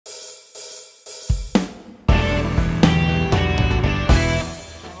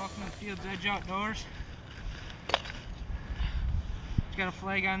Field's Edge Outdoors. It's got a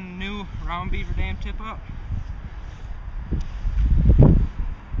flag on the new round beaver dam tip up.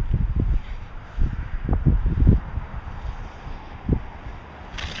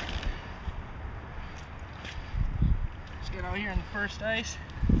 Let's get out here on the first ice.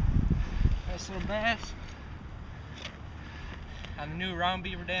 Nice little bass on the new round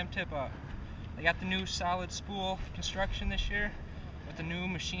beaver dam tip up. They got the new solid spool construction this year with the new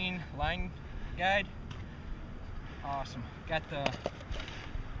machine line guide. Awesome. Got the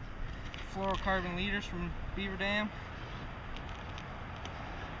fluorocarbon leaders from Beaver Dam.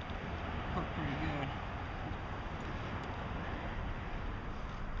 Look pretty good.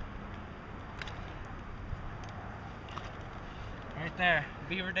 Right there,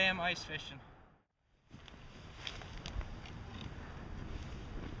 Beaver Dam ice fishing.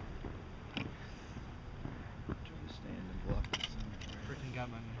 Freaking got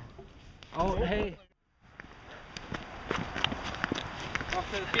my name. Oh, hey. Off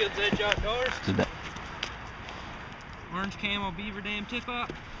to the Field's Edge Outdoors. Orange camo Beaver Dam tip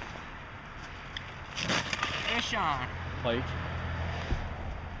up. Fish on. Pike.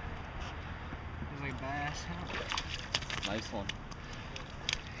 Looks like a bass. Huh? Nice one.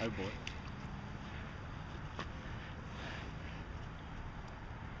 Oh boy.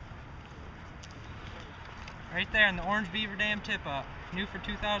 Right there in the orange Beaver Dam tip up. New for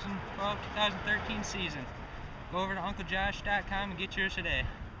 2012-2013 season. Go over to unclejosh.com and get yours today.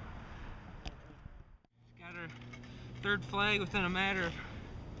 Got our third flag within a matter of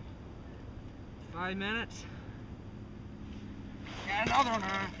 5 minutes. Got another one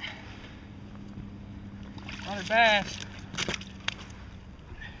on. Another bass.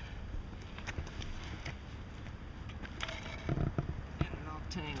 Getting it all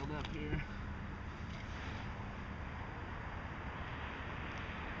tangled up here.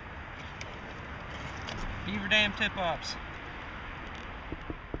 Beaver Dam tip ups.